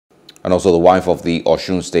And also the wife of the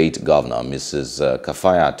Osun State Governor, Mrs.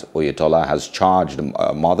 Kafayat Oyetola, has charged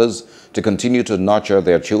mothers to continue to nurture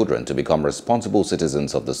their children to become responsible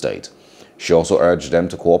citizens of the state. She also urged them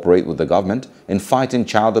to cooperate with the government in fighting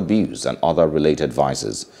child abuse and other related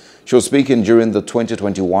vices. She was speaking during the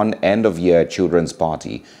 2021 end-of-year children's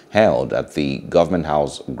party held at the Government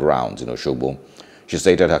House grounds in Osogbo. She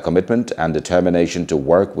stated her commitment and determination to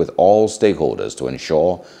work with all stakeholders to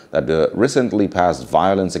ensure that the recently passed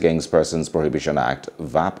Violence Against Persons Prohibition Act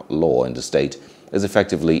 (VAP) law in the state is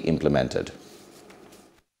effectively implemented.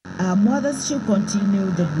 Our mothers should continue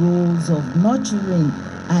the roles of nurturing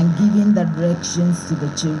and giving the directions to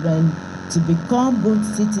the children to become good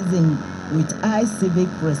citizens with high civic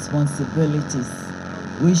responsibilities.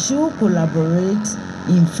 We should collaborate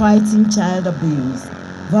in fighting child abuse,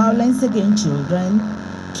 violence against children,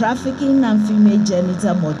 trafficking and female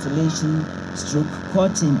genital mutilation,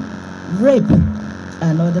 cutting, rape,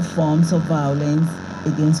 and other forms of violence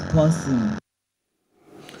against persons.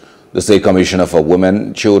 The State Commissioner for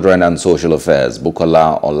Women, Children and Social Affairs,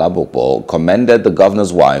 Bukola Olabopo, commended the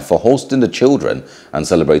governor's wife for hosting the children and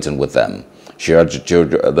celebrating with them. She urged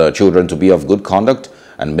the children to be of good conduct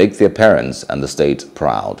and make their parents and the state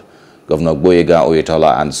proud. Governor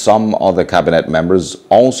Oyetola and some other cabinet members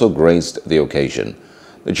also graced the occasion.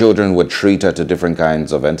 The children were treated to different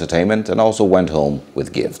kinds of entertainment and also went home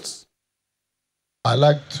with gifts. I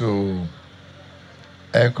like to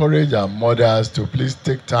encourage our mothers to please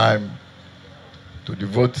take time to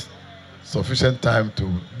devote sufficient time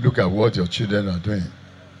to look at what your children are doing.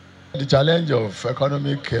 The challenge of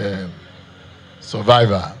economic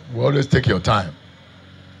survival will always take your time,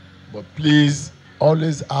 but please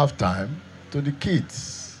always have time to the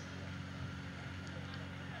kids.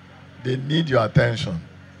 They need your attention.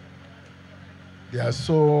 They are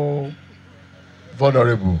so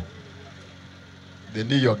vulnerable. They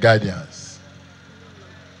need your guidance.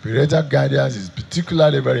 Parental guidance is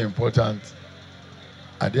particularly very important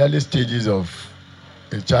at the early stages of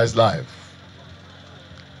a child's life.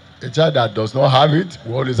 A child that does not have it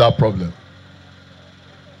will always have problems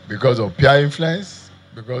because of peer influence,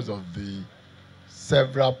 because of the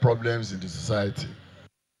several problems in the society.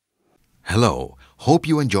 Hello, hope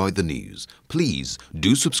you enjoyed the news. Please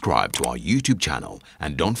do subscribe to our YouTube channel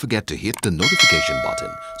and don't forget to hit the notification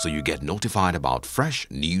button so you get notified about fresh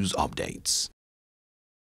news updates.